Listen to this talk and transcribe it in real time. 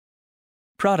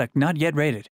Product not yet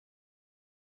rated.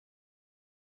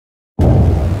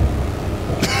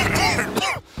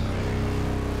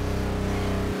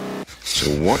 So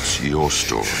what's your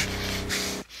story?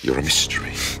 You're a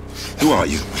mystery. Who are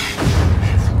you?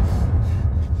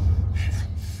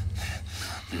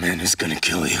 Man is gonna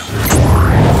kill you.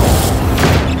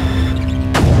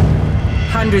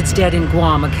 Hundreds dead in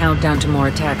Guam, a countdown to more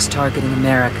attacks targeting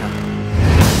America.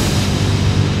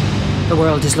 The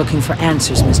world is looking for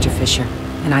answers, Mr. Fisher,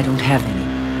 and I don't have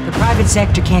any. The private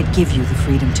sector can't give you the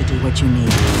freedom to do what you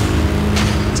need.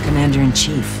 As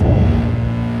Commander-in-Chief,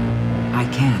 I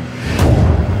can.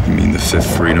 You mean the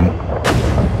Fifth Freedom?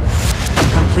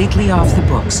 Completely off the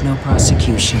books, no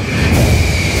prosecution.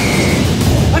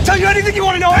 I'll tell you anything you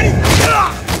want to know, anything!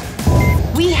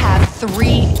 We have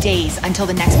 3 days until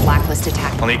the next Blacklist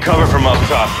attack. I'll need cover from up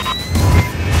top.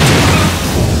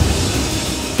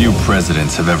 Few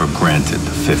presidents have ever granted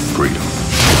the Fifth Freedom.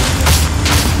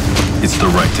 It's the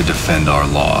right to defend our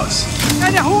laws.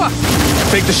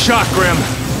 Take the shot, Grim.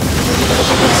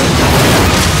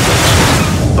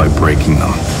 By breaking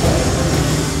them.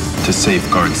 To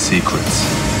safeguard secrets.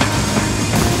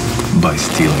 By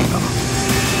stealing them.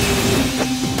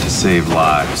 To save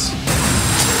lives.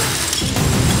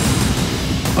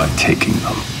 By taking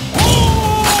them.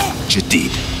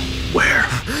 Jadid, where?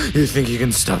 You think you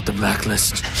can stop the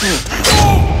Blacklist?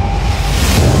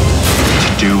 To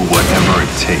do whatever it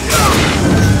takes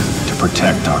to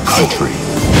protect our country.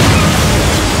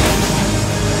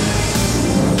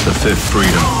 The Fifth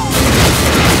Freedom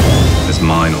is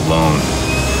mine alone.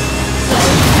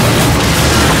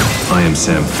 I am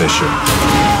Sam Fisher.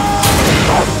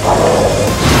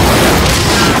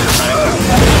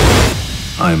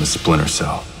 I am a Splinter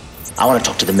cell. I want to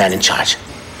talk to the man in charge.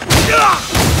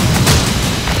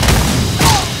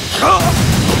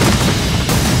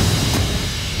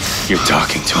 You're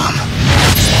talking to him.